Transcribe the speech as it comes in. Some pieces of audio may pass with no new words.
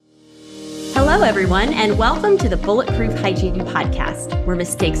Hello, everyone, and welcome to the Bulletproof Hygiene Podcast, where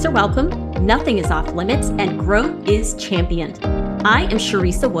mistakes are welcome, nothing is off limits, and growth is championed. I am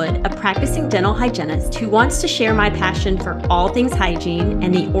Sharisa Wood, a practicing dental hygienist who wants to share my passion for all things hygiene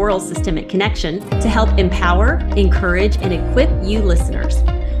and the oral systemic connection to help empower, encourage, and equip you listeners.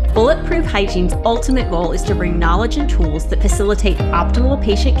 Bulletproof Hygiene's ultimate goal is to bring knowledge and tools that facilitate optimal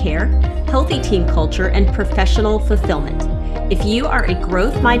patient care, healthy team culture, and professional fulfillment. If you are a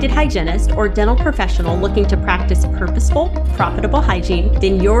growth-minded hygienist or dental professional looking to practice purposeful, profitable hygiene,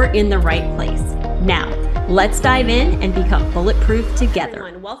 then you're in the right place. Now, let's dive in and become bulletproof together.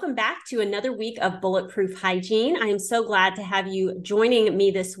 Everyone, welcome back to another week of Bulletproof Hygiene. I am so glad to have you joining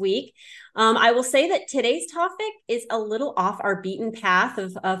me this week. I will say that today's topic is a little off our beaten path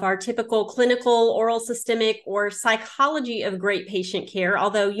of our typical clinical, oral systemic, or psychology of great patient care.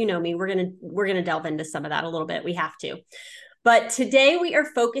 Although, you know me, we're gonna delve into some of that a little bit. We have to. But today we are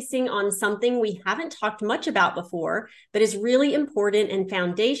focusing on something we haven't talked much about before, but is really important and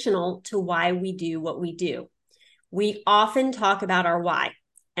foundational to why we do what we do. We often talk about our why.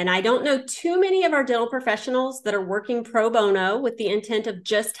 And I don't know too many of our dental professionals that are working pro bono with the intent of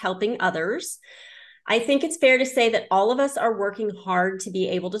just helping others. I think it's fair to say that all of us are working hard to be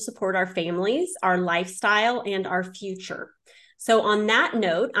able to support our families, our lifestyle, and our future. So on that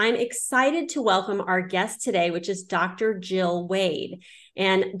note, I'm excited to welcome our guest today, which is Dr. Jill Wade.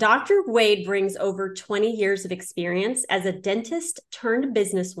 And Dr. Wade brings over 20 years of experience as a dentist turned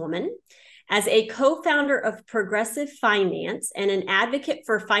businesswoman, as a co-founder of Progressive Finance and an advocate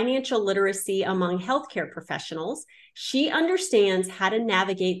for financial literacy among healthcare professionals. She understands how to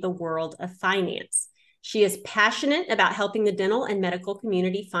navigate the world of finance. She is passionate about helping the dental and medical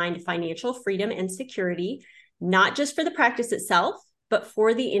community find financial freedom and security, not just for the practice itself, but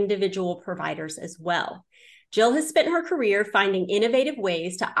for the individual providers as well. Jill has spent her career finding innovative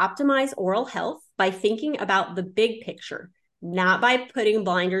ways to optimize oral health by thinking about the big picture, not by putting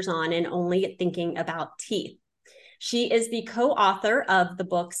blinders on and only thinking about teeth. She is the co-author of the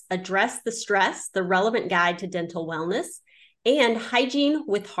books Address the Stress, The Relevant Guide to Dental Wellness, and Hygiene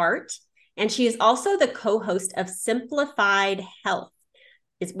with Heart. And she is also the co-host of Simplified Health,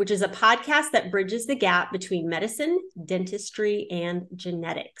 which is a podcast that bridges the gap between medicine, dentistry, and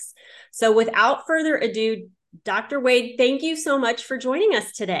genetics. So without further ado, Dr. Wade, thank you so much for joining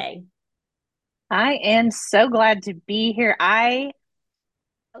us today. I am so glad to be here. I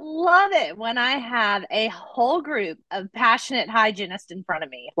love it when I have a whole group of passionate hygienists in front of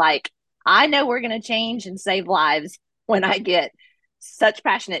me. Like, I know we're going to change and save lives when I get such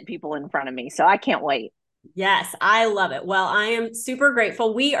passionate people in front of me. So I can't wait. Yes, I love it. Well, I am super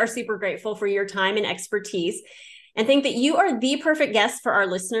grateful. We are super grateful for your time and expertise, and think that you are the perfect guest for our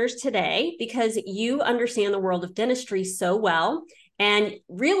listeners today because you understand the world of dentistry so well. And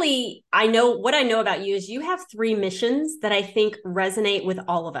really, I know about you is you have three missions that I think resonate with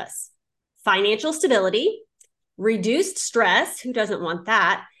all of us: financial stability, reduced stress, who doesn't want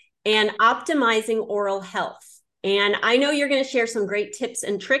that, and optimizing oral health. And I know you're going to share some great tips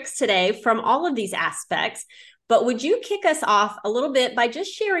and tricks today from all of these aspects, but would you kick us off a little bit by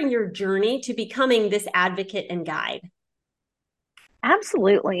just sharing your journey to becoming this advocate and guide?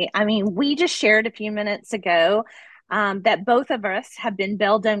 Absolutely. I mean, we just shared a few minutes ago that both of us have been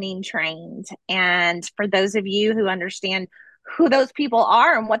Bell-Donine trained. And for those of you who understand who those people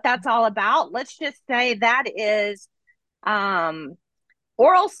are and what that's all about, let's just say that is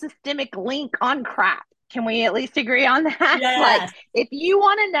oral systemic link on crack. Can we at least agree on that? Like, Yes. if you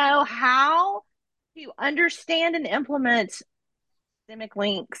want to know how to understand and implement systemic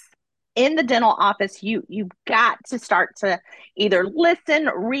links in the dental office, you've got to start to either listen,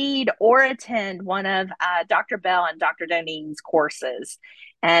 read, or attend one of Dr. Bell and Dr. Donine's courses.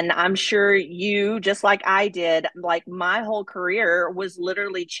 And I'm sure you, just like I did, like my whole career was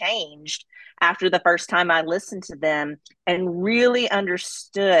literally changed after the first time I listened to them and really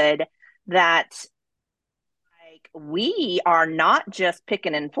understood that we are not just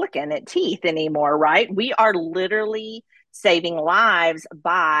picking and flicking at teeth anymore, right? We are literally saving lives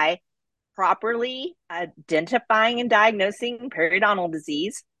by properly identifying and diagnosing periodontal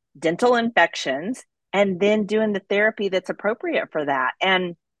disease, dental infections, and then doing the therapy that's appropriate for that.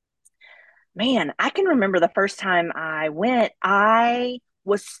 And man, I can remember the first time I went, I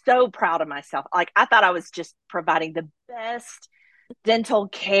was so proud of myself. Like, I thought I was just providing the best dental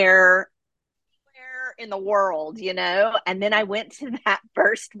care in the world, you know? And then I went to that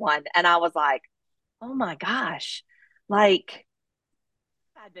first one and I was like, oh my gosh, like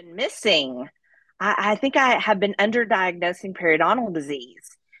I've been missing. I think I have been underdiagnosing periodontal disease.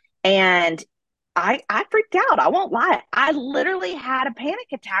 And I freaked out. I won't lie. I literally had a panic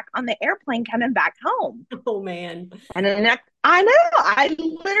attack on the airplane coming back home. Oh man. And then I know I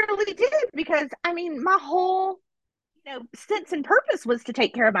literally did because I mean, my whole, sense and purpose was to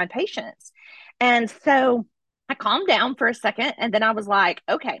take care of my patients. And so I calmed down for a second and then I was like,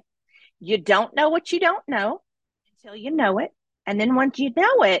 okay, you don't know what you don't know until you know it. And then once you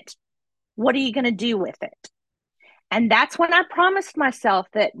know it, what are you going to do with it? And that's when I promised myself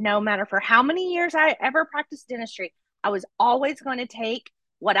that no matter for how many years I ever practiced dentistry, I was always going to take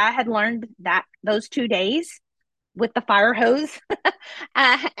what I had learned that those 2 days with the fire hose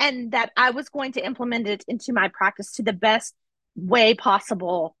and that I was going to implement it into my practice to the best way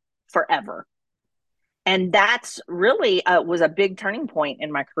possible forever. And that's really was a big turning point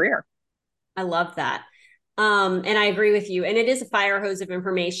in my career. I love that. And I agree with you. And it is a fire hose of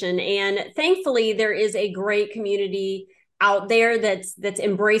information. And thankfully, there is a great community out there that's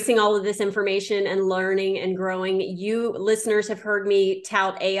embracing all of this information and learning and growing. You listeners have heard me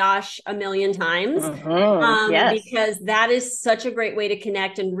tout AOSH a million times. Yes. Because that is such a great way to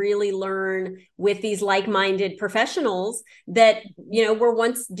connect and really learn with these like-minded professionals that, were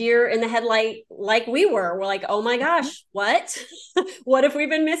once deer in the headlight like we were. We're like, oh my gosh, what? What have we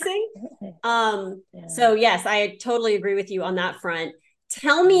been missing? So yes, I totally agree with you on that front.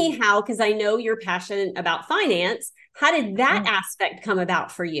 Tell me how, because I know you're passionate about finance. How did that aspect come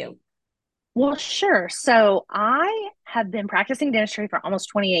about for you? Well, sure. So I have been practicing dentistry for almost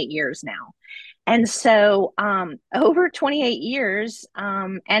 28 years now. And so, over 28 years,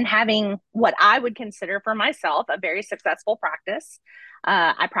 and having what I would consider for myself a very successful practice,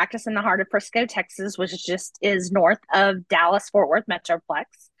 I practice in the heart of Frisco, Texas, which just is north of Dallas Fort Worth Metroplex,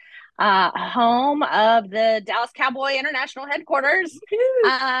 home of the Dallas Cowboy International Headquarters.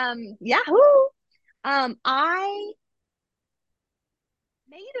 Yahoo! I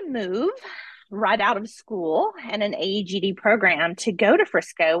made a move right out of school and an AEGD program to go to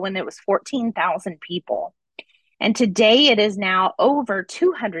Frisco when there was 14,000 people. And today it is now over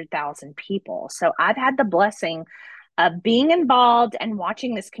 200,000 people. So I've had the blessing of being involved and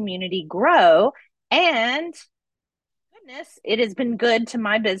watching this community grow. And goodness, it has been good to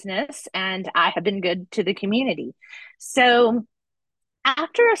my business and I have been good to the community. So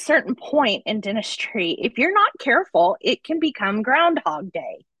after a certain point in dentistry, if you're not careful, it can become Groundhog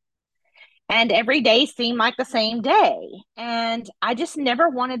Day and every day seemed like the same day. And I just never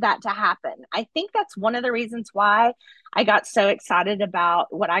wanted that to happen. I think that's one of the reasons why I got so excited about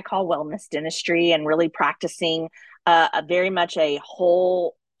what I call wellness dentistry and really practicing a very much a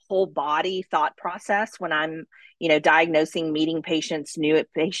whole body thought process when I'm, diagnosing, meeting patients, new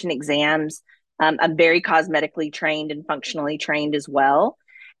patient exams. I'm very cosmetically trained and functionally trained as well.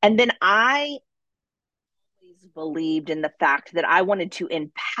 And then I believed in the fact that I wanted to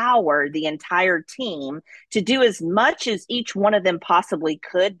empower the entire team to do as much as each one of them possibly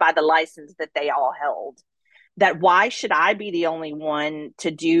could by the license that they all held. That why should I be the only one to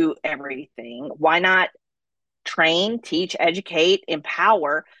do everything? Why not train, teach, educate,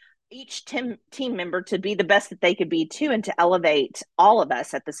 empower each team member to be the best that they could be too, and to elevate all of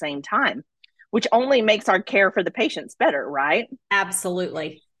us at the same time, which only makes our care for the patients better, right?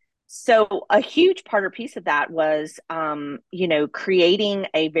 Absolutely. So a huge part or piece of that was, creating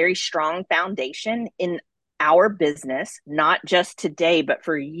a very strong foundation in our business, not just today, but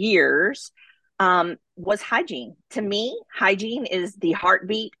for years, was hygiene. To me, hygiene is the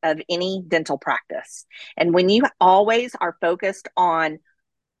heartbeat of any dental practice. And when you always are focused on,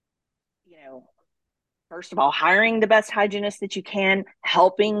 first of all, hiring the best hygienists that you can,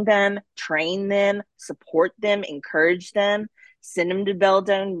 helping them, train them, support them, encourage them, send them to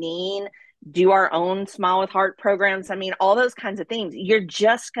Beldone, do our own Smile with Heart programs. I mean, all those kinds of things. You're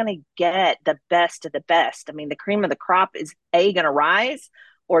just going to get the best of the best. I mean, the cream of the crop is going to rise,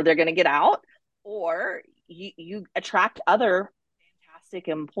 or they're going to get out, or you attract other fantastic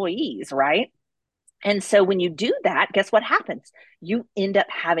employees, right? And so when you do that, guess what happens? You end up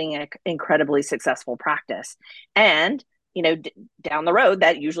having an incredibly successful practice. And, down the road,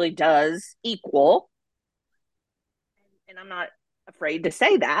 that usually does equal. And I'm not afraid to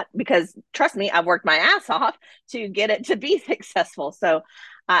say that because trust me, I've worked my ass off to get it to be successful. So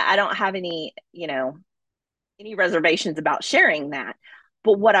I don't have any reservations about sharing that.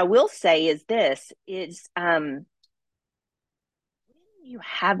 But what I will say is this is you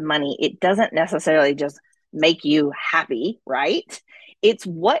have money, it doesn't necessarily just make you happy, right? It's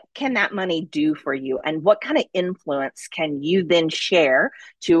what can that money do for you and what kind of influence can you then share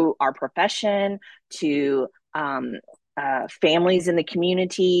to our profession, to families in the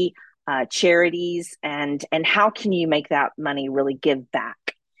community, charities, and how can you make that money really give back?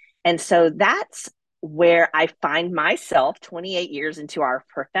 And so that's where I find myself 28 years into our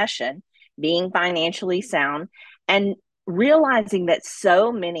profession, being financially sound and realizing that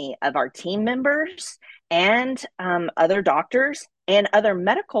so many of our team members and other doctors and other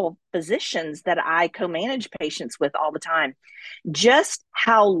medical physicians that I co manage patients with all the time, just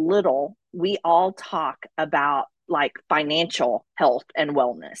how little we all talk about like financial health and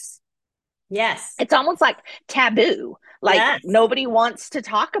wellness. Yes. It's almost like taboo. Like Yes. nobody wants to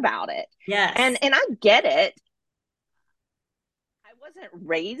talk about it. Yes. And I get it. I wasn't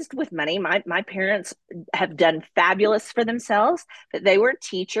raised with money. My parents have done fabulous for themselves. But they were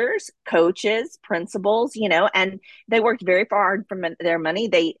teachers, coaches, principals, and they worked very hard for their money.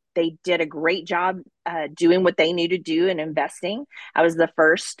 They did a great job doing what they knew to do and investing. I was the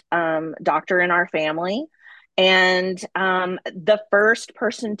first doctor in our family, and the first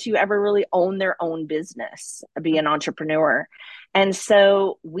person to ever really own their own business, be an entrepreneur. And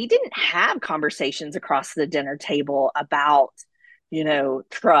so we didn't have conversations across the dinner table about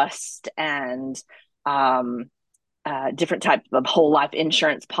trust and different types of whole life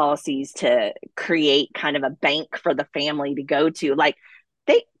insurance policies to create kind of a bank for the family to go to. Like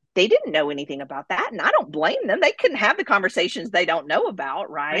they didn't know anything about that, and I don't blame them. They couldn't have the conversations they don't know about,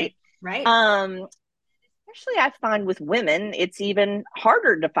 right? Right. Right. Especially I find with women, it's even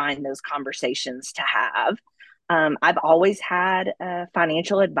harder to find those conversations to have. I've always had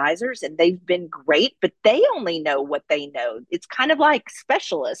financial advisors and they've been great, but they only know what they know. It's kind of like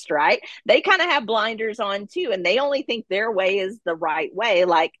specialists, right? They kind of have blinders on too, and they only think their way is the right way,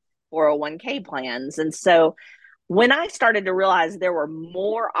 like 401k plans. And so when I started to realize there were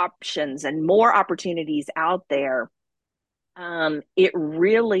more options and more opportunities out there, it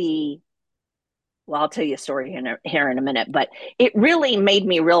really, well, I'll tell you a story here in a minute, but it really made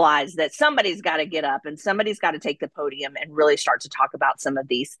me realize that somebody's got to get up and somebody's got to take the podium and really start to talk about some of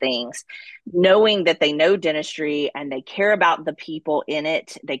these things, knowing that they know dentistry and they care about the people in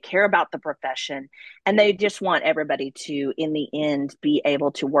it. They care about the profession, and they just want everybody to, in the end, be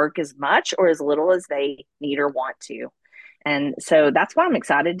able to work as much or as little as they need or want to. And so that's why I'm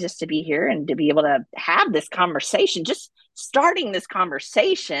excited just to be here and to be able to have this conversation, just starting this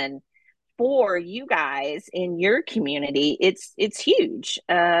conversation for you guys in your community. It's huge.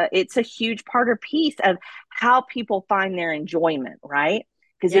 It's a huge part or piece of how people find their enjoyment, right?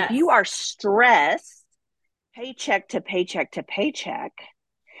 Because if you Yes. are stressed paycheck to paycheck to paycheck,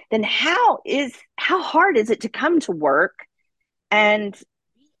 then how hard is it to come to work and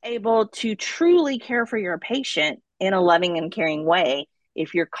be able to truly care for your patient in a loving and caring way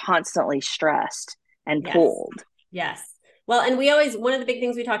if you're constantly stressed and Yes. pulled? Yes. Well, and we always, one of the big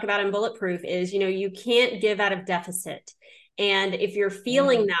things we talk about in Bulletproof is, you can't give out of deficit. And if you're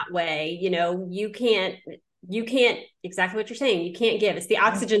feeling that way, you can't, exactly what you're saying. You can't give. It's the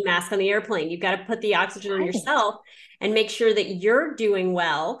oxygen mask on the airplane. You've got to put the oxygen on yourself and make sure that you're doing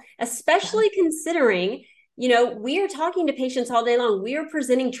well, especially considering, we are talking to patients all day long. We are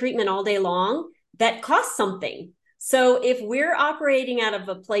presenting treatment all day long that costs something. So if we're operating out of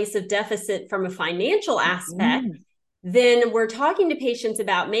a place of deficit from a financial aspect, then we're talking to patients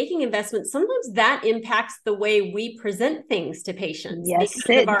about making investments. Sometimes that impacts the way we present things to patients. Yes, because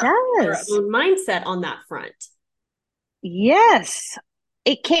it of our does. own mindset on that front. Yes,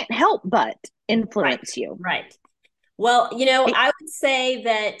 it can't help but Right. influence you. Right. Well, It, I would say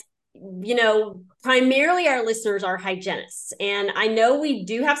that, primarily our listeners are hygienists. And I know we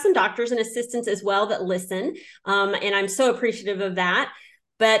do have some doctors and assistants as well that listen. And I'm so appreciative of that.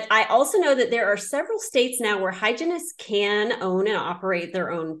 But I also know that there are several states now where hygienists can own and operate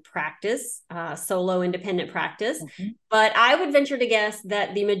their own practice, solo independent practice. But I would venture to guess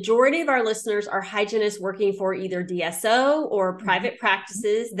that the majority of our listeners are hygienists working for either DSO or private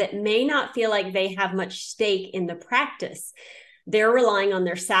practices that may not feel like they have much stake in the practice. They're relying on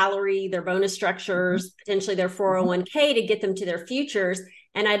their salary, their bonus structures, potentially their 401k to get them to their futures.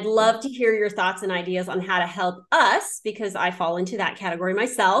 And I'd love to hear your thoughts and ideas on how to help us, because I fall into that category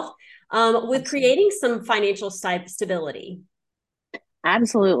myself, with creating some financial stability.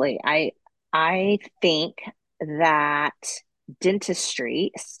 Absolutely. I think that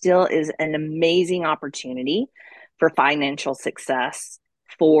dentistry still is an amazing opportunity for financial success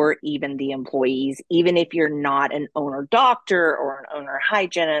for even the employees, even if you're not an owner doctor or an owner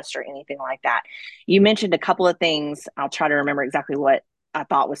hygienist or anything like that. You mentioned a couple of things. I'll try to remember exactly what I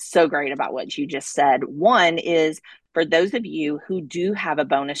thought was so great about what you just said. One is for those of you who do have a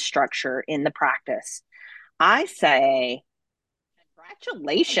bonus structure in the practice, I say,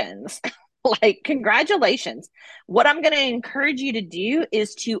 congratulations. Like, congratulations. What I'm going to encourage you to do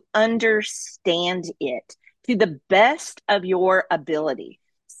is to understand it to the best of your ability.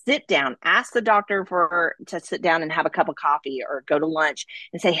 sit down, ask the doctor to sit down and have a cup of coffee or go to lunch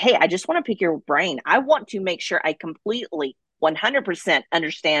and say, hey, I just want to pick your brain. I want to make sure I completely 100%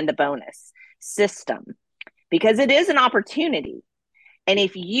 understand the bonus system because it is an opportunity. And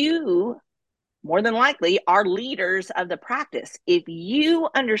if you, more than likely, are leaders of the practice, if you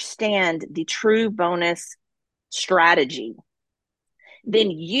understand the true bonus strategy,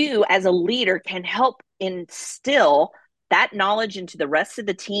 then you as a leader can help instill that knowledge into the rest of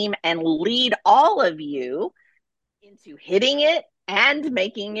the team and lead all of you into hitting it and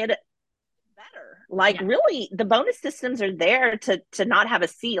making it better. Like Yeah. really the bonus systems are there to not have a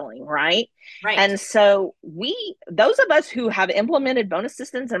ceiling, right? Right. And so those of us who have implemented bonus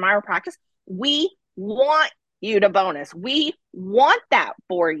systems in my practice, we want you to bonus. We want that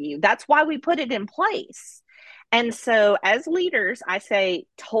for you. That's why we put it in place. And so as leaders, I say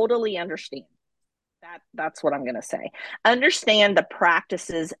totally understand. That's what I'm going to say. Understand the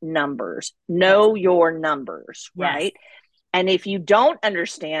practice's numbers. Yes. Know your numbers, Yes. right? And if you don't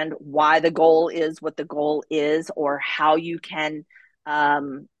understand why the goal is what the goal is, or how you can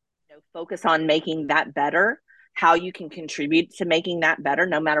focus on making that better, how you can contribute to making that better,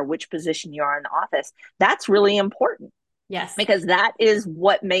 no matter which position you are in the office, that's really important Yes. because that is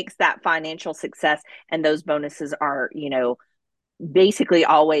what makes that financial success. And those bonuses are, basically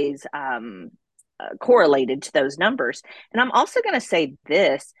always correlated to those numbers. And I'm also going to say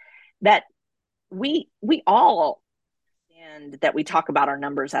this, that we all and that we talk about our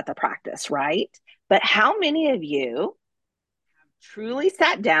numbers at the practice, right? But how many of you truly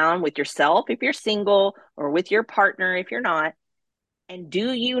sat down with yourself if you're single or with your partner if you're not, and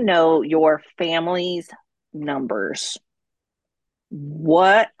do you know your family's numbers?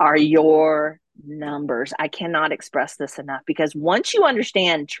 What are your numbers? I cannot express this enough because once you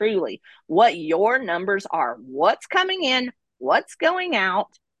understand truly what your numbers are, what's coming in, what's going out,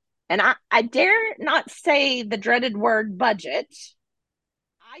 and I dare not say the dreaded word budget.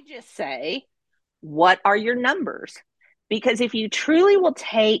 I just say, what are your numbers? Because if you truly will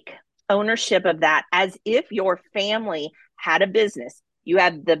take ownership of that as if your family had a business, you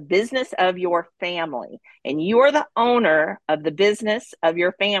have the business of your family, and you are the owner of the business of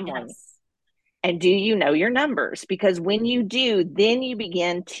your family. Yes. And do you know your numbers? Because when you do, then you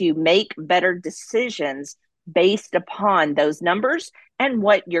begin to make better decisions based upon those numbers and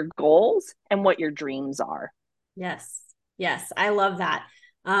what your goals and what your dreams are. Yes. Yes. I love that.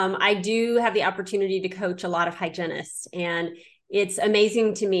 I do have the opportunity to coach a lot of hygienists, and it's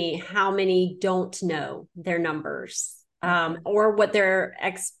amazing to me how many don't know their numbers or what their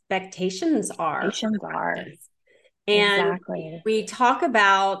expectations are for the Expectations are. practice. And Exactly. we talk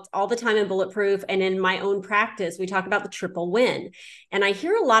about all the time in Bulletproof and in my own practice, we talk about the triple win. And I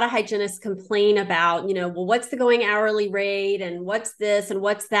hear a lot of hygienists complain about, well, what's the going hourly rate and what's this and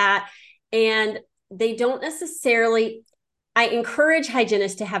what's that? And they don't necessarily, I encourage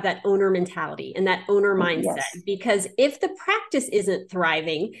hygienists to have that owner mentality and that owner mindset, Yes. because if the practice isn't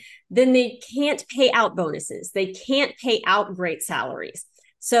thriving, then they can't pay out bonuses. They can't pay out great salaries.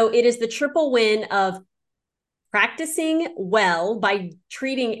 So it is the triple win of practicing well by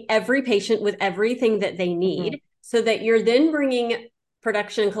treating every patient with everything that they need, so that you're then bringing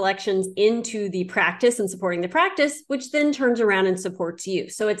production and collections into the practice and supporting the practice, which then turns around and supports you.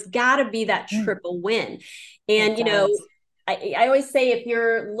 So it's got to be that triple win. And, I always say, if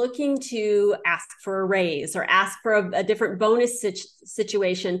you're looking to ask for a raise or ask for a different bonus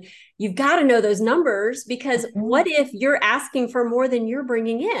situation, you've got to know those numbers, because what if you're asking for more than you're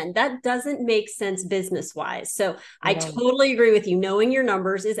bringing in? That doesn't make sense business wise. So I totally agree with you. Knowing your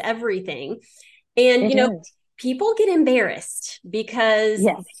numbers is everything. And, people get embarrassed because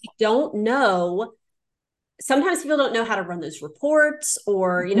they don't know. Sometimes people don't know how to run those reports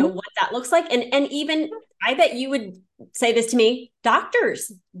or, what that looks like. And even, I bet you would say this to me,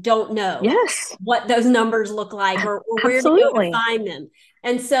 doctors don't know what those numbers look like or where to go to find them.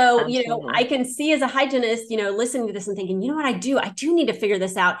 And so, I can see as a hygienist, listening to this and thinking, you know what I do? I do need to figure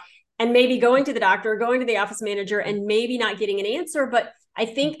this out. And maybe going to the doctor, going to the office manager, and maybe not getting an answer. But I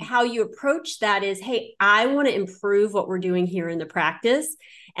think how you approach that is, hey, I want to improve what we're doing here in the practice.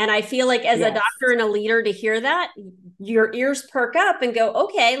 And I feel like as a doctor and a leader, to hear that, your ears perk up and go,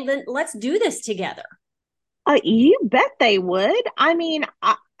 okay, then let's do this together. You bet they would. I mean,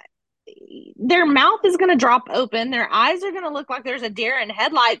 their mouth is going to drop open. Their eyes are going to look like there's a deer in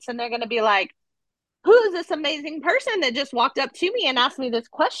headlights, and they're going to be like, who is this amazing person that just walked up to me and asked me this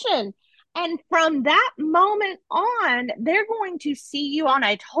question? And from that moment on, they're going to see you on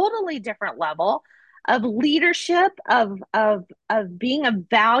a totally different level of leadership, of being a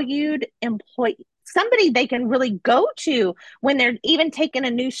valued employee. somebody they can really go to when they're even taking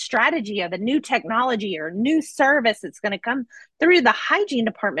a new strategy of a new technology or new service that's going to come through the hygiene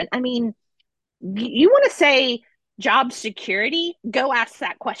department. I mean, you want to say job security, go ask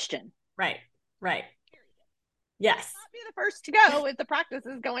that question. Right. Right. Yes. Not be the first to go if the practice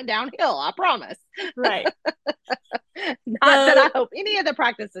is going downhill, I promise. Right. Not that I hope any of the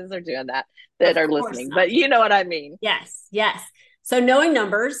practices are doing that are listening, but you know what I mean. Yes. Yes. So knowing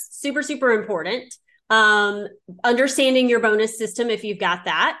numbers, super, super important. Understanding your bonus system if you've got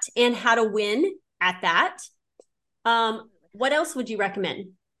that, and how to win at that. What else would you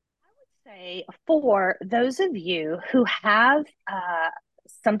recommend? Say for those of you who have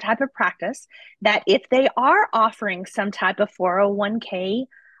some type of practice, that if they are offering some type of 401k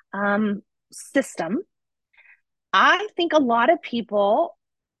system, I think a lot of people,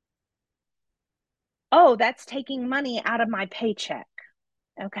 oh, that's taking money out of my paycheck.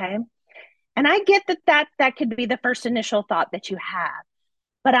 Okay. And I get that could be the first initial thought that you have.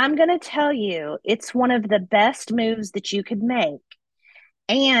 But I'm going to tell you, it's one of the best moves that you could make.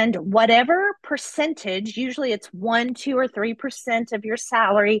 And whatever percentage, usually it's 1, 2, or 3% of your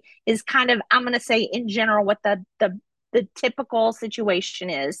salary is kind of, I'm going to say in general, what the typical situation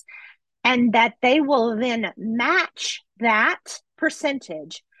is. And that they will then match that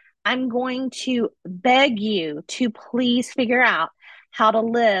percentage. I'm going to beg you to please figure out how to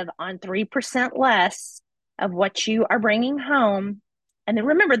live on 3% less of what you are bringing home. And then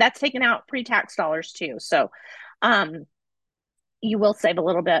remember, that's taking out pre-tax dollars too. So you will save a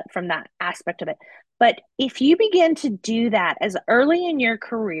little bit from that aspect of it. But if you begin to do that as early in your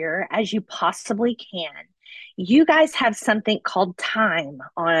career as you possibly can, you guys have something called time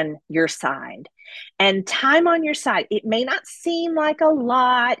on your side. And time on your side, it may not seem like a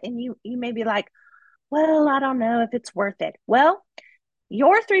lot, and you may be like, well, I don't know if it's worth it. Well,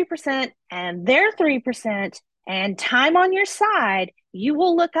 your 3% and their 3% and time on your side, you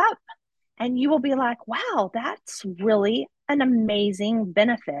will look up and you will be like, wow, that's really an amazing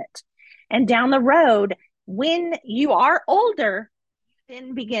benefit. And down the road, when you are older, you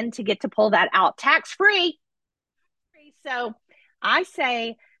then begin to get to pull that out tax free. So I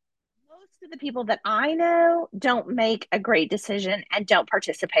say most of the people that I know don't make a great decision and don't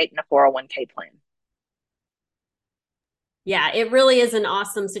participate in a 401k plan. Yeah, it really is an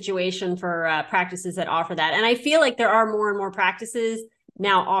awesome situation for practices that offer that. And I feel like there are more and more practices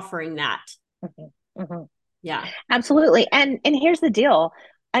now offering that. Mm-hmm. Mm-hmm. Yeah. Absolutely. And here's the deal.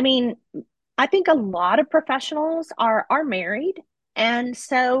 I mean, I think a lot of professionals are married. And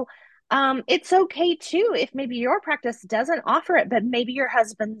so it's okay too if maybe your practice doesn't offer it, but maybe your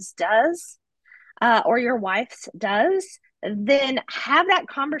husband's does, or your wife's does. Then have that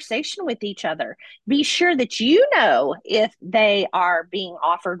conversation with each other. Be sure that you know if they are being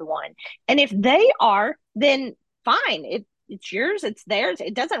offered one. And if they are, then fine. It's yours, it's theirs.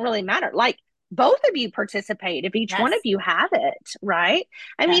 It doesn't really matter. Like, both of you participate if each one of you have it, right?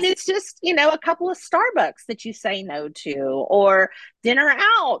 I mean, it's just, a couple of Starbucks that you say no to, or dinner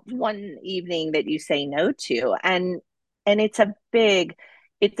out one evening that you say no to. And it's a big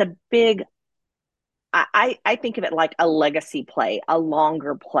I think of it like a legacy play, a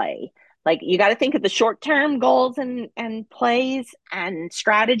longer play. Like, you got to think of the short term goals and plays and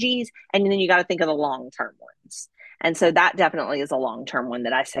strategies, and then you got to think of the long term ones. And so that definitely is a long term one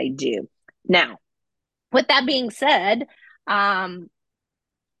that I say do. Now, with that being said, the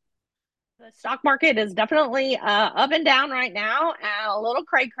stock market is definitely up and down right now, and a little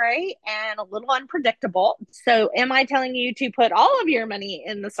cray cray and a little unpredictable. So, am I telling you to put all of your money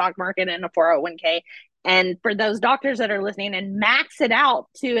in the stock market in a 401k? And for those doctors that are listening, and max it out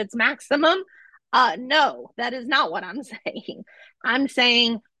to its maximum? No, that is not what I'm saying. I'm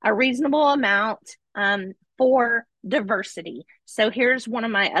saying a reasonable amount for diversity. So, here's one of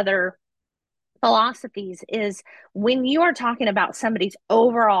my other philosophies is when you are talking about somebody's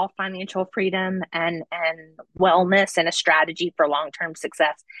overall financial freedom and wellness and a strategy for long-term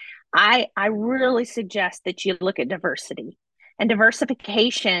success, I really suggest that you look at diversity. And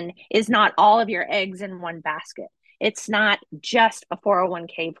diversification is not all of your eggs in one basket. It's not just a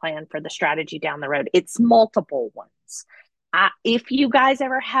 401k plan for the strategy down the road. It's multiple ones. If you guys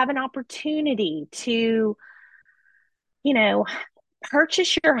ever have an opportunity to,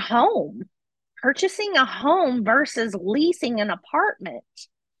 purchase your home, purchasing a home versus leasing an apartment,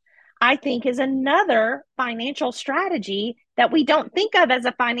 I think, is another financial strategy that we don't think of as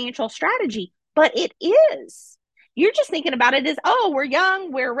a financial strategy, but it is. You're just thinking about it as, oh, we're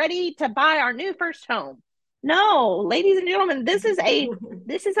young, we're ready to buy our new first home. No, ladies and gentlemen, this is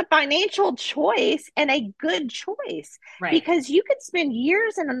a financial choice, and a good choice, right? Because you could spend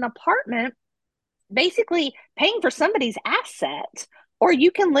years in an apartment basically paying for somebody's asset, or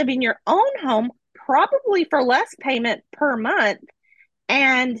you can live in your own home, probably for less payment per month.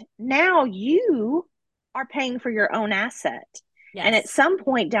 And now you are paying for your own asset. And at Yes. some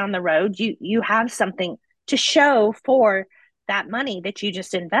point down the road, you have something to show for that money that you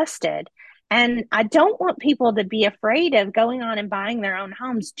just invested. And I don't want people to be afraid of going on and buying their own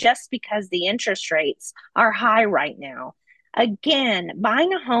homes just because the interest rates are high right now. Again,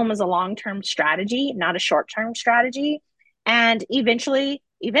 buying a home is a long-term strategy, not a short-term strategy. And eventually,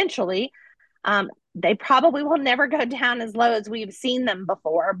 they probably will never go down as low as we've seen them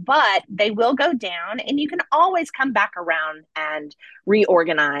before, but they will go down, and you can always come back around and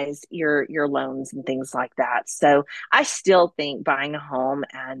reorganize your loans and things like that. So I still think buying a home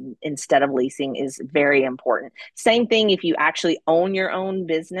and instead of leasing is very important. Same thing if you actually own your own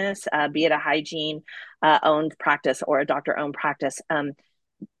business, be it a hygiene owned practice or a doctor owned practice.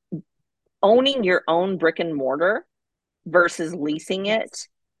 Owning your own brick and mortar versus leasing Yes. it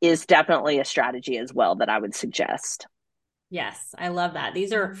is definitely a strategy as well that I would suggest. Yes, I love that.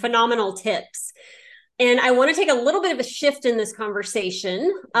 These are phenomenal tips. And I want to take a little bit of a shift in this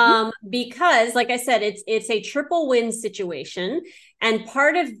conversation because, like I said, it's a triple win situation, and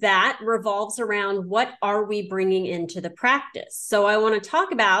part of that revolves around what are we bringing into the practice. So I want to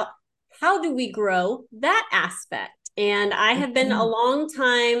talk about how do we grow that aspect. And I have been a long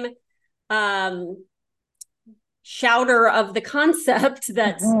time um, shouter of the concept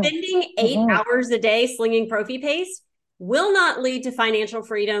that spending 8 hours a day slinging prophy paste will not lead to financial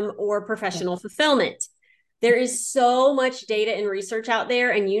freedom or professional fulfillment. There is so much data and research out there,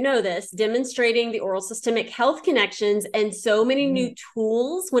 and you know this, demonstrating the oral systemic health connections and so many new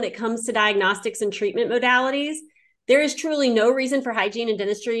tools when it comes to diagnostics and treatment modalities. There is truly no reason for hygiene and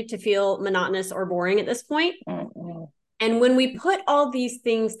dentistry to feel monotonous or boring at this point. And when we put all these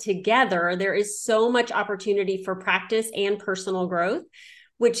things together, there is so much opportunity for practice and personal growth,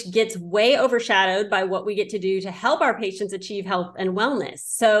 which gets way overshadowed by what we get to do to help our patients achieve health and wellness.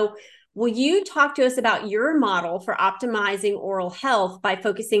 So, will you talk to us about your model for optimizing oral health by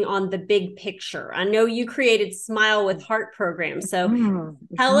focusing on the big picture? I know you created Smile with Heart program. So,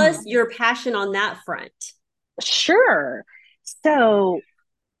 tell us your passion on that front. Sure. So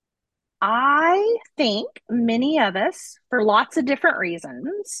I think many of us, for lots of different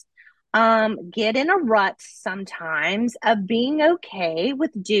reasons, get in a rut sometimes of being okay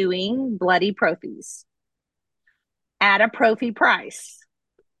with doing bloody prophies at a prophy price.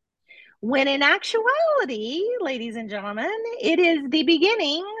 When in actuality, ladies and gentlemen, it is the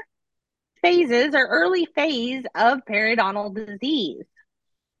beginning phases or early phase of periodontal disease.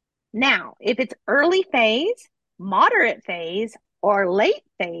 Now, if it's early phase, moderate phase, or late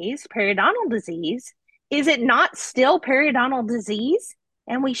phase periodontal disease, is it not still periodontal disease?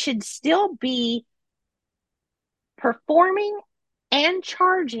 And we should still be performing and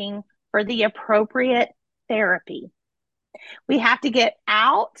charging for the appropriate therapy. We have to get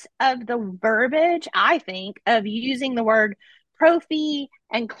out of the verbiage, I think, of using the word prophy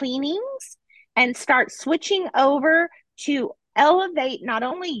and cleanings and start switching over to elevate not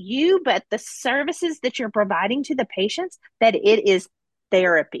only you, but the services that you're providing to the patients, that it is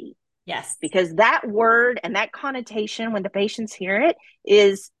therapy. Yes. Because that word and that connotation, when the patients hear it,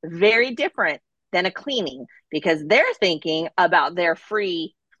 is very different than a cleaning because they're thinking about their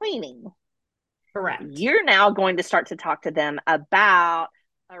free cleaning. Correct. You're now going to start to talk to them about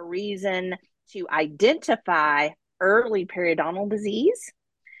a reason to identify early periodontal disease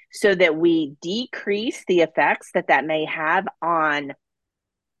so that we decrease the effects that may have on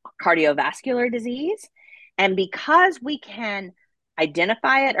cardiovascular disease. And because we can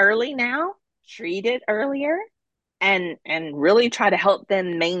identify it early now, treat it earlier, and really try to help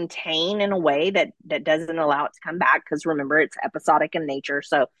them maintain in a way that doesn't allow it to come back, because remember, it's episodic in nature,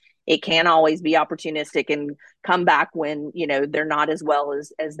 so it can't always be opportunistic and come back when they're not as well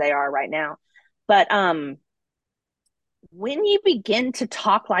as they are right now. But when you begin to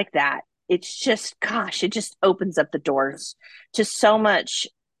talk like that, it's just, gosh, it just opens up the doors to so much.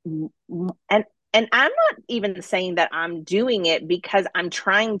 And I'm not even saying that I'm doing it because I'm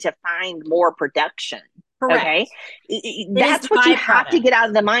trying to find more production. Correct. Okay. That's what you have to get out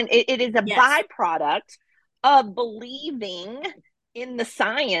of the mind. It is a byproduct of believing in the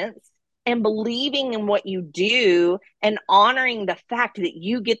science and believing in what you do and honoring the fact that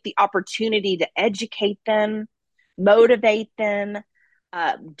you get the opportunity to educate them, motivate them,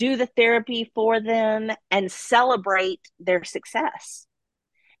 do the therapy for them, and celebrate their success.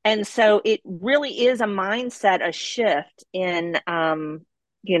 And so it really is a mindset, a shift in,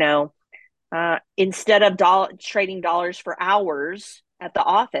 instead of trading dollars for hours at the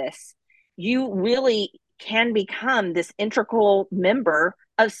office, you really can become this integral member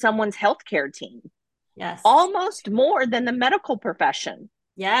of someone's healthcare team, Yes. almost more than the medical profession.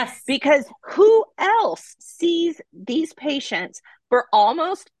 Yes. Because who else sees these patients for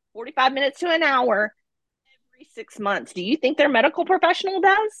almost 45 minutes to an hour every 6 months? Do you think their medical professional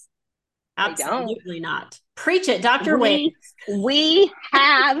does? They don't. Absolutely not. Preach it, Dr. Wade. We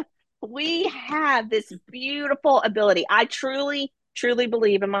have we have this beautiful ability. I truly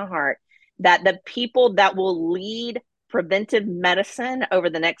believe in my heart that the people that will lead preventive medicine over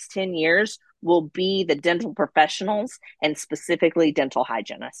the next 10 years will be the dental professionals, and specifically dental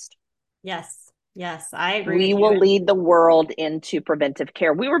hygienists. Yes. Yes. I agree We with you. will lead the world into preventive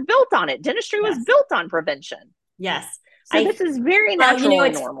care. We were built on it. Dentistry was Yes. built on prevention. Yes. So this is very Well, natural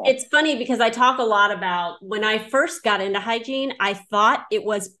and it's normal. it's funny because I talk a lot about when I first got into hygiene, I thought it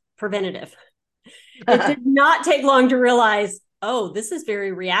was preventative. It did not take long to realize, oh, this is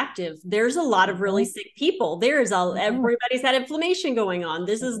very reactive. There's a lot of really sick people. Everybody's had inflammation going on.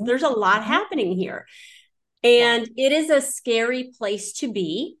 There's a lot happening here. And it is a scary place to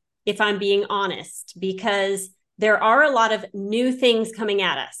be, if I'm being honest, because there are a lot of new things coming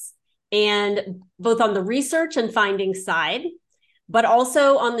at us. And both on the research and finding side, but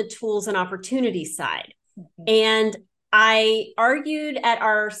also on the tools and opportunity side. And I argued at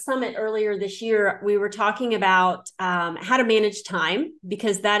our summit earlier this year, we were talking about how to manage time,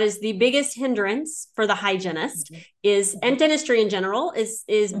 because that is the biggest hindrance for the hygienist and dentistry in general is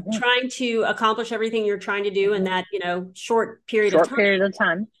trying to accomplish everything you're trying to do in that, short period of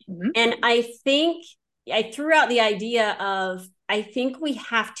time. And I think I threw out the idea of, I think we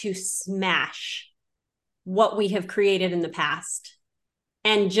have to smash what we have created in the past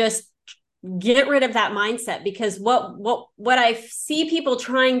and just get rid of that mindset, because what I see people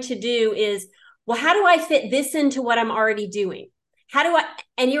trying to do is, well, how do I fit this into what I'm already doing?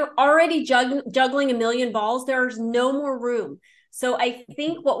 And you're already juggling a million balls. There's no more room. So I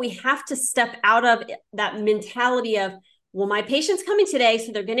think what we have to step out of that mentality of, well, my patient's coming today,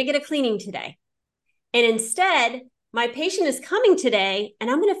 so they're going to get a cleaning today. And instead, my patient is coming today and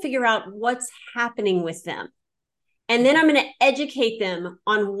I'm going to figure out what's happening with them. And then I'm going to educate them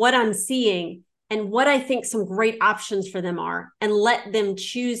on what I'm seeing and what I think some great options for them are, and let them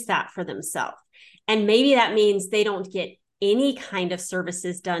choose that for themselves. And maybe that means they don't get any kind of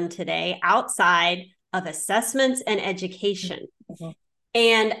services done today outside of assessments and education.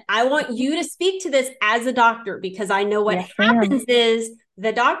 And I want you to speak to this as a doctor, because I know what happens is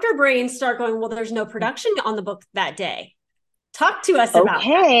the doctor brains start going, well, there's no production on the book that day. Talk to us about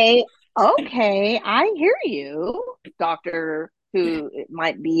that. Okay, I hear you, doctor, who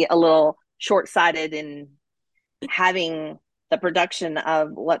might be a little short-sighted in having the production of,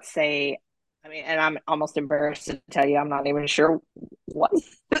 let's say, and I'm almost embarrassed to tell you, I'm not even sure what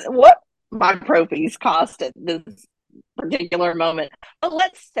my pro fees cost at this particular moment. But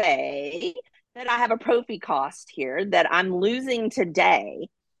let's say that I have a pro fee cost here that I'm losing today,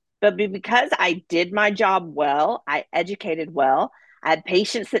 but because I did my job well, I educated well, I had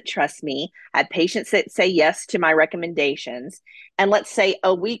patients that trust me, I had patients that say yes to my recommendations. And let's say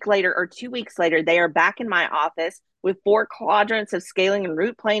a week later or 2 weeks later, they are back in my office with 4 quadrants of scaling and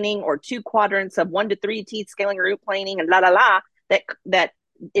root planing, or 2 quadrants of 1 to 3 teeth scaling and root planing, and that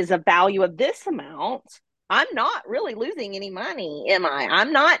is a value of this amount. I'm not really losing any money, am I?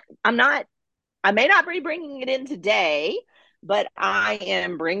 I'm not, I may not be bringing it in today, but I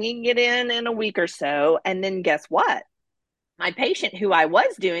am bringing it in a week or so. And then guess what? My patient who I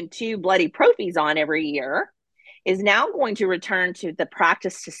was doing 2 bloody pro fees on every year is now going to return to the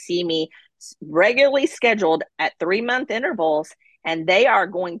practice to see me regularly scheduled at 3-month intervals. And they are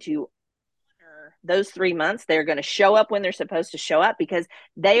going to honor those 3 months. They're going to show up when they're supposed to show up, because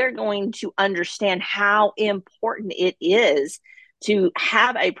they are going to understand how important it is to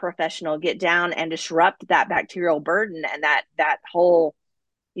have a professional get down and disrupt that bacterial burden and that whole,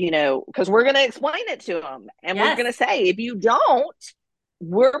 because we're going to explain it to them. And we're going to say, if you don't,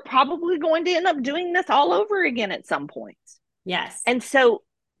 we're probably going to end up doing this all over again at some point. Yes. And so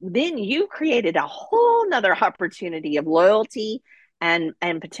then you created a whole nother opportunity of loyalty and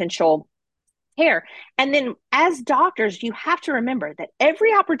potential care. And then as doctors, you have to remember that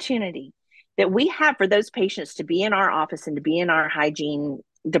every opportunity that we have for those patients to be in our office and to be in our hygiene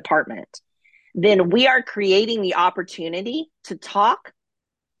department, then we are creating the opportunity to talk,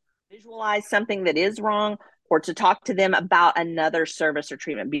 visualize something that is wrong, or to talk to them about another service or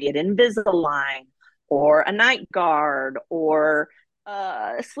treatment, be it Invisalign or a night guard or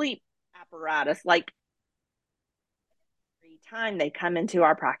a sleep apparatus. Like, every time they come into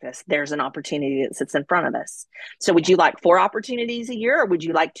our practice, there's an opportunity that sits in front of us. So would you like 4 opportunities a year, or would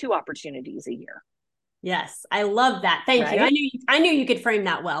you like 2 opportunities a year? Yes, I love that. Thank you. Right? I knew you could frame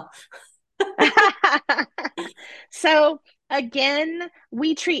that well. So again,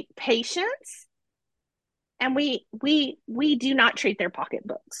 we treat patients, and we do not treat their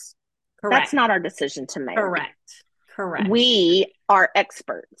pocketbooks. That's Correct. not our decision to make. Correct. We are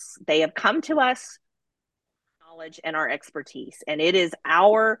experts. They have come to us knowledge and our expertise, and it is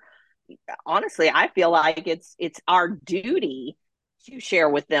our, honestly, I feel like it's our duty to share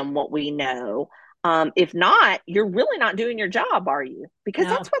with them what we know. If not, you're really not doing your job, are you? Because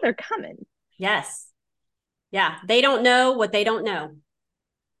No. that's why they're coming. Yes. Yeah. They don't know what they don't know.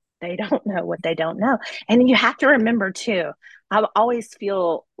 They don't know what they don't know. And you have to remember too, I always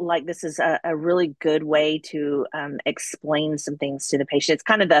feel like this is a really good way to explain some things to the patient. It's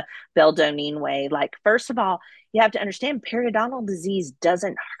kind of the Beldonian way. Like, first of all, you have to understand periodontal disease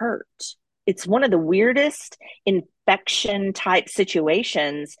doesn't hurt. It's one of the weirdest infection type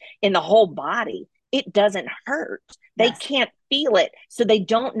situations in the whole body. It doesn't hurt. They Yes. can't feel it, so they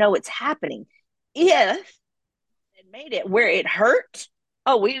don't know it's happening. If it made it where it hurt,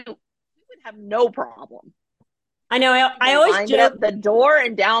 oh, we would have no problem. I know. I always joke up the door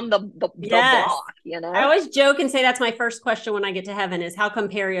and down the yes. block, you know. I always joke and say that's my first question when I get to heaven is how come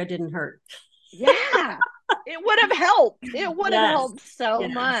perio didn't hurt? Yeah, it would have helped. It would have helped so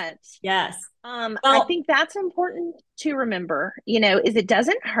much. Yes. Well, I think that's important to remember, you know, is it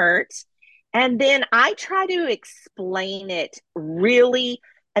doesn't hurt. And then I try to explain it really.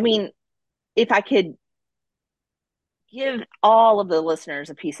 I mean, if I could give all of the listeners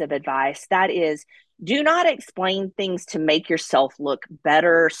a piece of advice, that is, do not explain things to make yourself look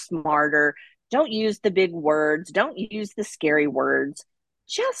better, smarter. Don't use the big words. Don't use the scary words.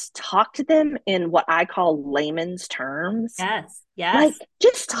 Just talk to them in what I call layman's terms. Yes. Like,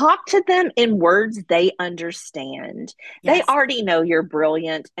 just talk to them in words they understand. Yes. They already know you're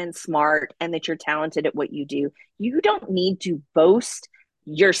brilliant and smart and that you're talented at what you do. You don't need to boast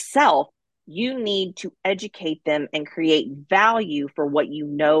yourself. You need to educate them and create value for what you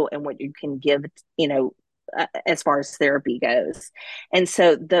know and what you can give, you know, as far as therapy goes. And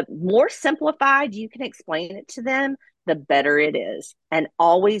so the more simplified you can explain it to them, the better it is. And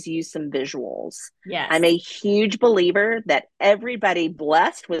always use some visuals. Yes. I'm a huge believer that everybody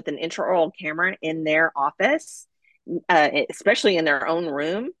blessed with an intraoral camera in their office, especially in their own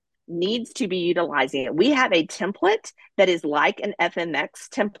room, needs to be utilizing it. We have a template that is like an FMX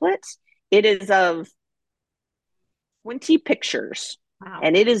template. It is of 20 pictures. Wow.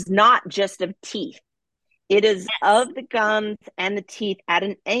 And it is not just of teeth. It is of the gums and the teeth at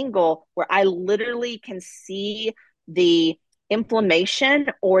an angle where I literally can see the inflammation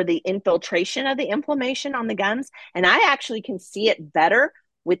or the infiltration of the inflammation on the gums. And I actually can see it better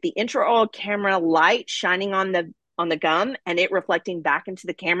with the intraoral camera light shining on the gum and it reflecting back into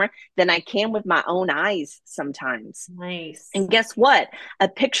the camera than I can with my own eyes sometimes. Nice. And guess what? A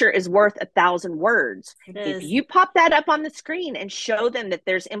picture is worth 1,000 words. If you pop that up on the screen and show them that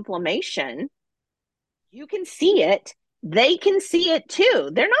there's inflammation, you can see it. They can see it too.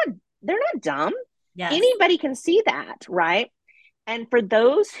 They're not dumb. Yes. Anybody can see that, right? And for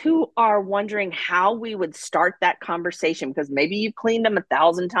those who are wondering how we would start that conversation, because maybe you've cleaned them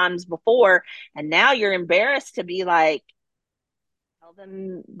 1,000 times before, and now you're embarrassed to be like, tell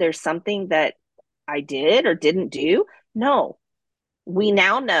them there's something that I did or didn't do. No, we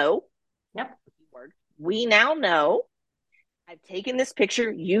now know. Yep. We now know. I've taken this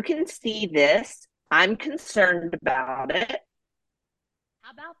picture. You can see this. I'm concerned about it.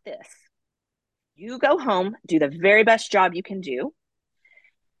 How about this? You go home, do the very best job you can do.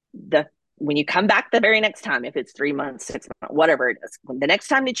 When you come back the very next time, if it's 3 months, 6 months, whatever it is, the next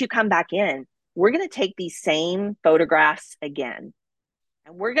time that you come back in, we're going to take these same photographs again.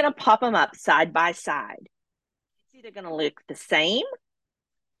 And we're going to pop them up side by side. It's either going to look the same,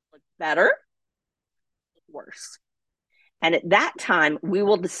 look better, look worse. And at that time, we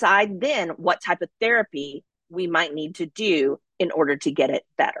will decide then what type of therapy we might need to do in order to get it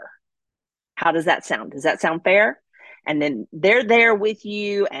better. How does that sound? Does that sound fair? And then they're there with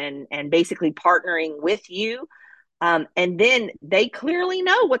you and basically partnering with you. And then they clearly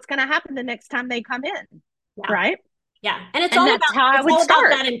know what's going to happen the next time they come in, right? Yeah. And it's all about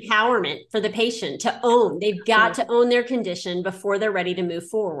that empowerment for the patient to own. They've got to own their condition before they're ready to move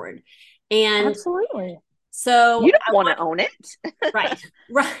forward. And absolutely. So you don't want to own it. Right.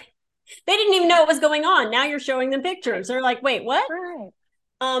 They didn't even know what was going on. Now you're showing them pictures. They're like, wait, what? Right.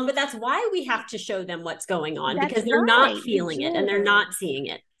 But that's why we have to show them what's going on, because they're not feeling it and they're not seeing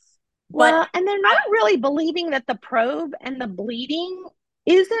it. But Well, and they're not really believing that the probe and the bleeding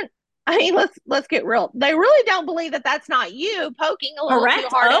isn't. I mean, let's get real. They really don't believe that that's not you poking a little too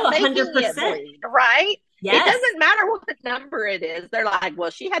correct. hard Oh, and making it 100%. bleed, right? It Yes. doesn't matter what number it is. They're like, well,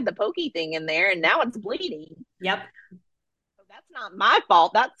 she had the pokey thing in there and now it's bleeding. Yep. So that's not my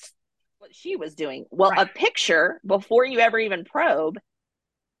fault. That's what she was doing. Well, Right. a picture before you ever even probe,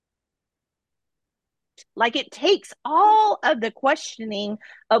 like it takes all of the questioning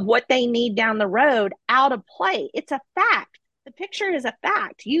of what they need down the road out of play. It's a fact. The picture is a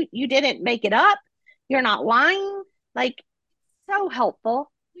fact. You didn't make it up. You're not lying. Like, so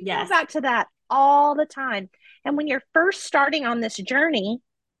helpful. We go Yes. back to that all the time. And when you're first starting on this journey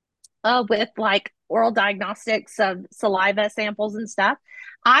with like oral diagnostics of saliva samples and stuff,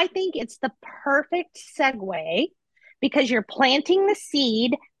 I think it's the perfect segue because you're planting the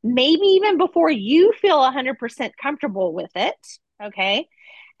seed, maybe even before you feel 100% comfortable with it. Okay.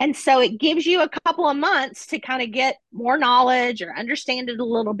 And so it gives you a couple of months to kind of get more knowledge or understand it a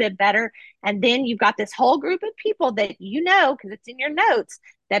little bit better. And then you've got this whole group of people that you know, because it's in your notes,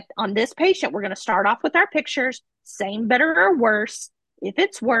 that on this patient, we're going to start off with our pictures, same, better, or worse. If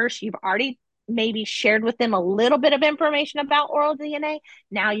it's worse, you've already maybe shared with them a little bit of information about oral DNA.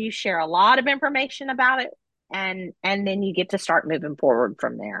 Now you share a lot of information about it, and then you get to start moving forward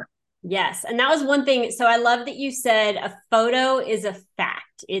from there. Yes. And that was one thing. So I love that you said a photo is a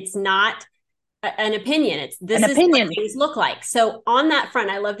fact. It's not an opinion. This An is what opinion. things look like. So on that front,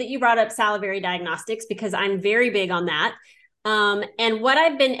 I love that you brought up salivary diagnostics because I'm very big on that. And what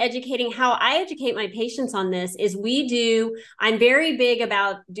I've been educating, how I educate my patients on this is I'm very big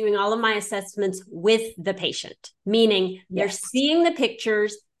about doing all of my assessments with the patient, meaning they're seeing the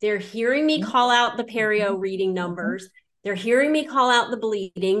pictures, they're hearing me call out the perio reading numbers, they're hearing me call out the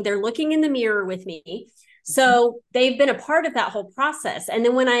bleeding, they're looking in the mirror with me. So they've been a part of that whole process. And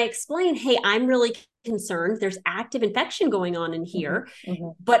then when I explain, hey, I'm really concerned, there's active infection going on in here.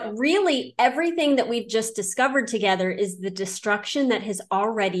 But really, everything that we've just discovered together is the destruction that has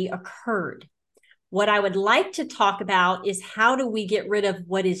already occurred. What I would like to talk about is how do we get rid of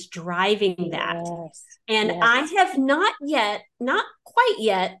what is driving that? Yes. And Yes. I have not quite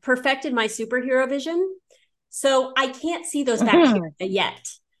yet, perfected my superhero vision. So I can't see those bacteria yet.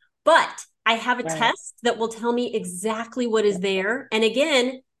 But I have a test that will tell me exactly what is there. And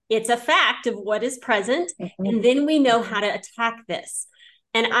again, it's a fact of what is present. And then we know how to attack this.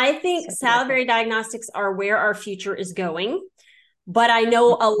 And I think salivary diagnostics are where our future is going. But I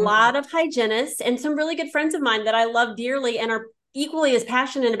know a lot of hygienists and some really good friends of mine that I love dearly and are equally as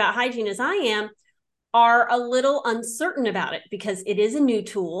passionate about hygiene as I am are a little uncertain about it because it is a new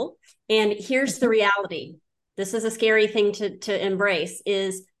tool. And here's the reality. This is a scary thing to embrace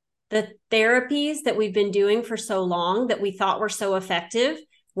is the therapies that we've been doing for so long that we thought were so effective.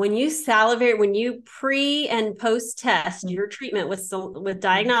 When you salivate, when you pre and post test your treatment with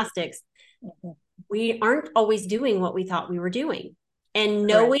diagnostics, we aren't always doing what we thought we were doing. And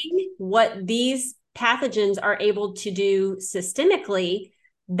knowing what these pathogens are able to do systemically,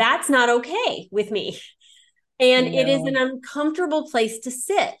 that's not okay with me. And it is an uncomfortable place to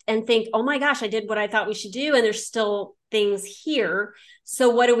sit and think, oh my gosh, I did what I thought we should do. And there's still things here. So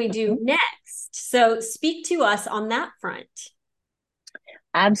what do we do next? So speak to us on that front.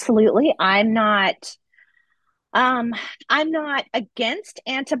 Absolutely. I'm not against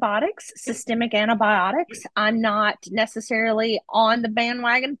antibiotics, systemic antibiotics. I'm not necessarily on the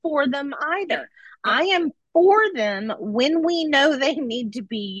bandwagon for them either. I am for them when we know they need to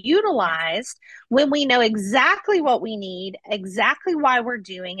be utilized, when we know exactly what we need, exactly why we're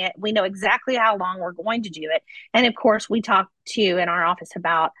doing it, we know exactly how long we're going to do it. And of course, we talk too in our office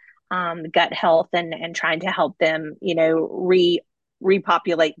about gut health and trying to help them,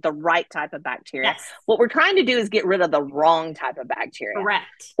 repopulate the right type of bacteria. Yes. What we're trying to do is get rid of the wrong type of bacteria.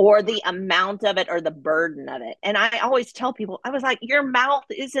 Correct. Or the amount of it or the burden of it. And I always tell people, I was like, your mouth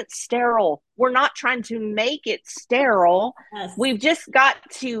isn't sterile. We're not trying to make it sterile. Yes. We've just got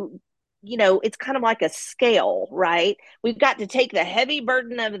to, it's kind of like a scale, right? We've got to take the heavy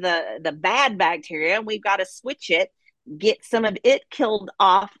burden of the bad bacteria and we've got to switch it, get some of it killed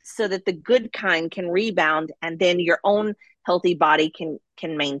off so that the good kind can rebound, and then your own healthy body can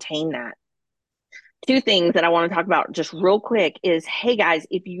maintain that. Two things that I want to talk about just real quick is, hey guys,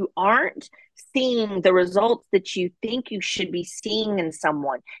 if you aren't seeing the results that you think you should be seeing in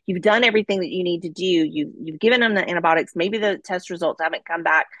someone, you've done everything that you need to do, you've given them the antibiotics, maybe the test results haven't come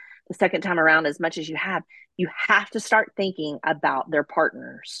back the second time around as much as you have to start thinking about their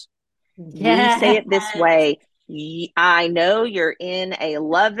partners. Yes. We say it this way: I know you're in a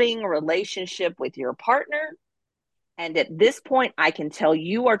loving relationship with your partner, And at this point, I can tell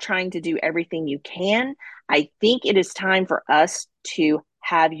you are trying to do everything you can. I think it is time for us to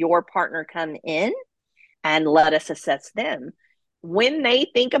have your partner come in and let us assess them. When they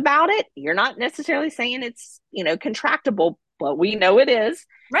think about it, you're not necessarily saying it's, contractable, but we know it is.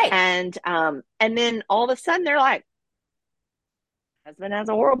 Right. And then all of a sudden they're like, husband has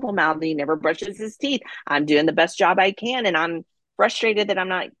a horrible mouth. He never brushes his teeth. I'm doing the best job I can, and I'm frustrated that I'm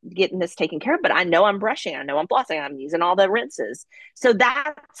not getting this taken care of, but I know I'm brushing. I know I'm flossing. I'm using all the rinses. So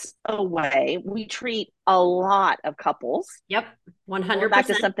that's a way we treat a lot of couples. Yep. Going back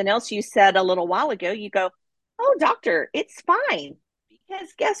to 100%. something else you said a little while ago, you go, oh, doctor, it's fine. Because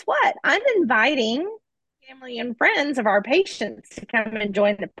guess what? I'm inviting family and friends of our patients to come and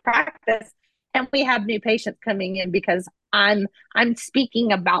join the practice. And we have new patients coming in because I'm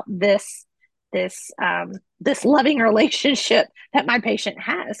speaking about this loving relationship that my patient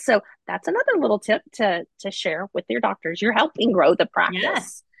has. So that's another little tip to share with your doctors. You're helping grow the practice.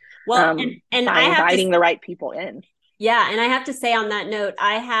 Yes. Well, and by inviting the right people in. Yeah. And I have to say on that note,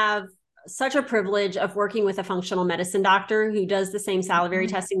 I have such a privilege of working with a functional medicine doctor who does the same salivary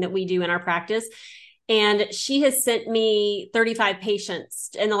testing that we do in our practice. And she has sent me 35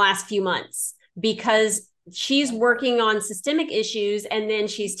 patients in the last few months because she's working on systemic issues, and then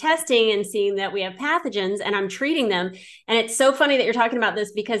she's testing and seeing that we have pathogens, and I'm treating them. And it's so funny that you're talking about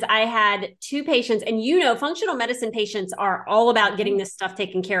this because I had 2 patients, and functional medicine patients are all about getting this stuff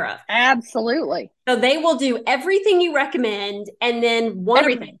taken care of. Absolutely. So they will do everything you recommend and then want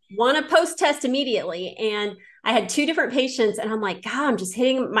to post test immediately. And I had 2 different patients, and I'm like, God, I'm just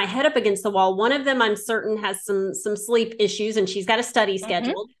hitting my head up against the wall. One of them I'm certain has some sleep issues, and she's got a study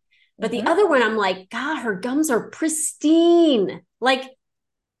scheduled. But the other one, I'm like, God, her gums are pristine, like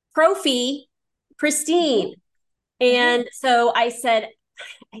prophy, pristine. And so I said,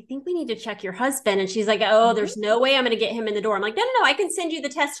 I think we need to check your husband. And she's like, oh, there's no way I'm going to get him in the door. I'm like, no, I can send you the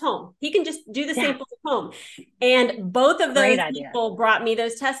test home. He can just do the samples at home. And both of those people brought me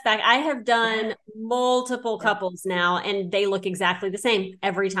those tests back. I have done multiple couples now, and they look exactly the same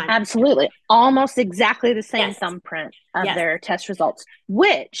every time. Absolutely. Almost exactly the same thumbprint of their test results,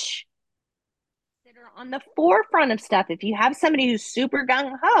 which are on the forefront of stuff. If you have somebody who's super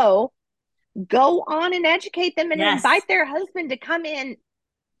gung-ho, go on and educate them and invite their husband to come in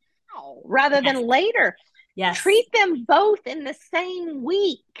now rather than later. Treat them both in the same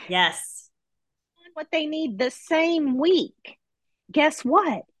week. What they need the same week. Guess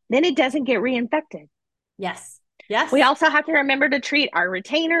what? Then it doesn't get reinfected. We also have to remember to treat our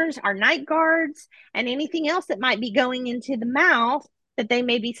retainers, our night guards, and anything else that might be going into the mouth that they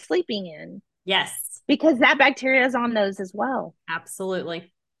may be sleeping in. Because that bacteria is on those as well.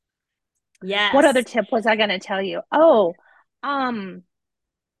 Absolutely. What other tip was I going to tell you? I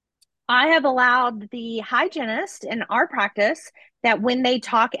have allowed the hygienist in our practice that when they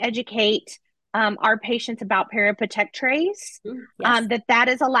educate our patients about Peripatetic trays, that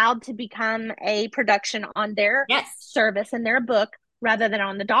is allowed to become a production on their service and their book rather than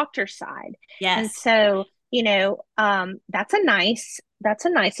on the doctor's side. And so, that's a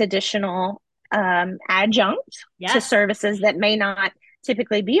nice additional adjunct to services that may not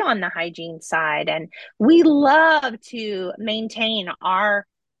typically be on the hygiene side. And we love to maintain our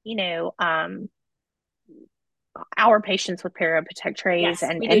patients with Peripatetic trays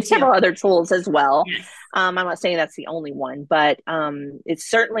and several other tools as well. I'm not saying that's the only one, but it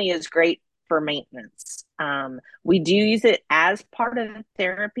certainly is great for maintenance. We do use it as part of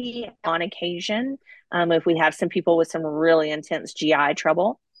therapy on occasion if we have some people with some really intense GI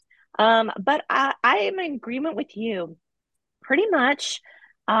trouble. But I am in agreement with you. Pretty much,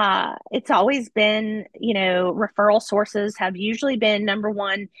 it's always been, referral sources have usually been number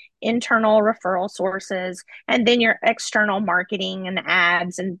one, internal referral sources, and then your external marketing and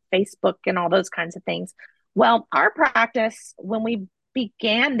ads and Facebook and all those kinds of things. Well, our practice, when we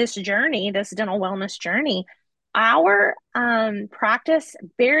began this journey, this dental wellness journey, our practice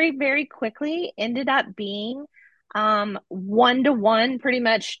very, very quickly ended up being 1-to-1, pretty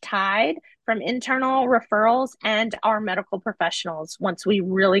much tied from internal referrals and our medical professionals once we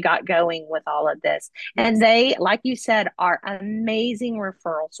really got going with all of this. And they, like you said, are amazing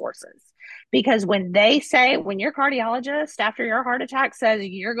referral sources. Because when your cardiologist after your heart attack says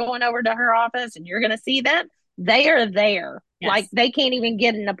you're going over to her office and you're going to see them, they are there. Like they can't even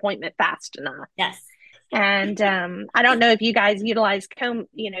get an appointment fast enough. And I don't know if you guys utilize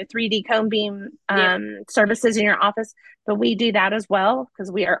 3D cone beam services in your office, but we do that as well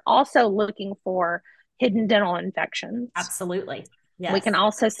because we are also looking for hidden dental infections. Absolutely. We can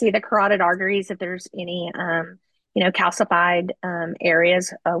also see the carotid arteries if there's any, calcified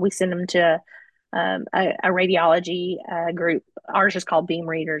areas. We send them to a radiology group. Ours is called Beam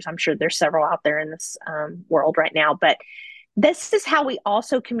Readers. I'm sure there's several out there in this world right now, but this is how we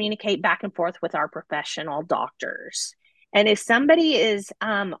also communicate back and forth with our professional doctors. And if somebody is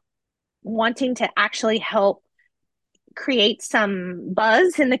wanting to actually help create some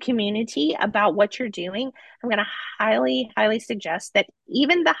buzz in the community about what you're doing, I'm going to highly, highly suggest that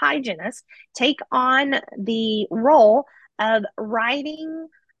even the hygienists take on the role of writing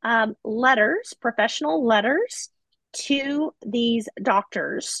letters, professional letters to these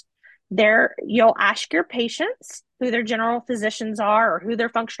doctors. You'll ask your patients who their general physicians are, or who their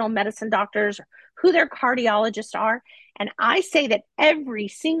functional medicine doctors, or who their cardiologists are. And I say that every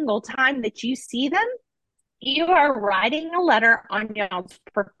single time that you see them, you are writing a letter on y'all's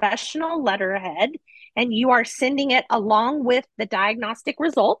professional letterhead, and you are sending it along with the diagnostic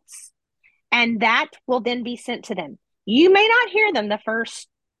results, and that will then be sent to them. You may not hear them the first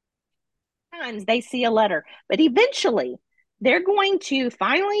times they see a letter, but eventually they're going to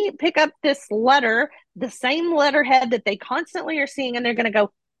finally pick up this letter, the same letterhead that they constantly are seeing, and they're going to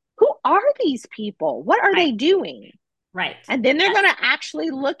go, who are these people? What are they doing? Right. And then they're going to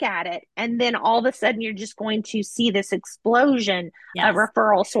actually look at it. And then all of a sudden, you're just going to see this explosion of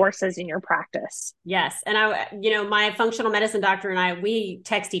referral sources in your practice. Yes. And my functional medicine doctor and I, we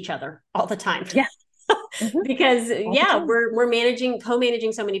text each other all the time. Yeah. Because we're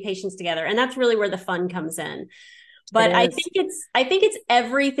co-managing so many patients together. And that's really where the fun comes in. But I think it's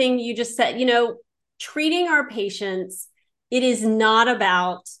everything you just said, treating our patients. It is not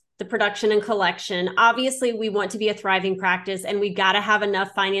about the production and collection. Obviously, we want to be a thriving practice, and we've got to have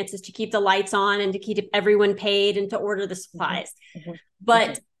enough finances to keep the lights on and to keep everyone paid and to order the supplies.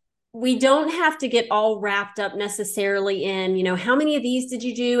 But we don't have to get all wrapped up necessarily in, how many of these did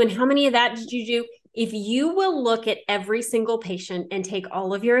you do and how many of that did you do? If you will look at every single patient and take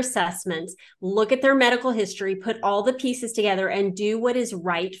all of your assessments, look at their medical history, put all the pieces together and do what is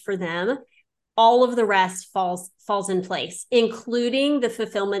right for them, all of the rest falls in place, including the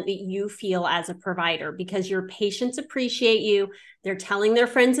fulfillment that you feel as a provider, because your patients appreciate you. They're telling their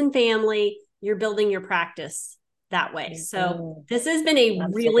friends and family. You're building your practice that way. So this has been a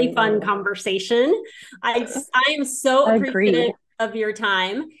really fun conversation. I am so appreciative of your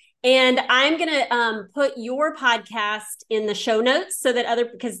time. And I'm going to put your podcast in the show notes so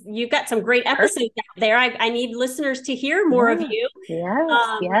that because you've got some great episodes out there. I need listeners to hear more of you.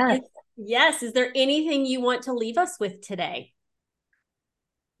 Yes. Is there anything you want to leave us with today?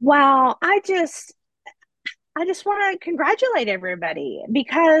 Well, I just want to congratulate everybody,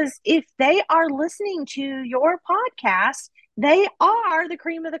 because if they are listening to your podcast, they are the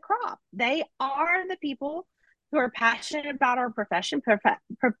cream of the crop. They are the people who are passionate about our profession,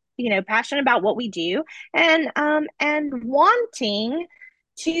 passionate about what we do, and wanting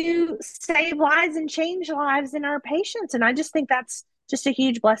to save lives and change lives in our patients. And I just think that's just a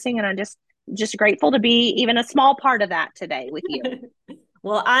huge blessing. And I'm just grateful to be even a small part of that today with you.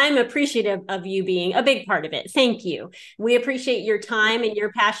 Well, I'm appreciative of you being a big part of it. Thank you. We appreciate your time and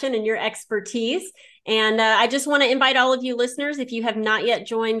your passion and your expertise. And I just want to invite all of you listeners, if you have not yet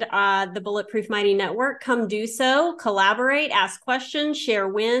joined the Bulletproof Mighty Network, come do so, collaborate, ask questions, share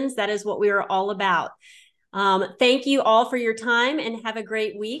wins. That is what we are all about. Thank you all for your time and have a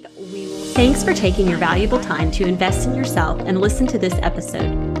great week. Thanks for taking your valuable time to invest in yourself and listen to this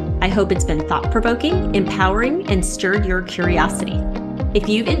episode. I hope it's been thought-provoking, empowering, and stirred your curiosity. If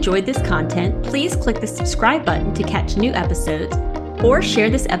you've enjoyed this content, please click the subscribe button to catch new episodes, or share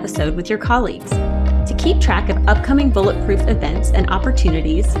this episode with your colleagues. To keep track of upcoming Bulletproof events and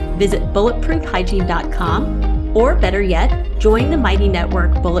opportunities, visit bulletproofhygiene.com, or better yet, join the Mighty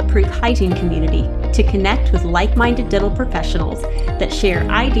Network Bulletproof Hygiene community to connect with like-minded dental professionals that share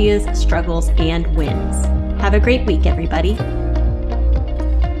ideas, struggles, and wins. Have a great week, everybody.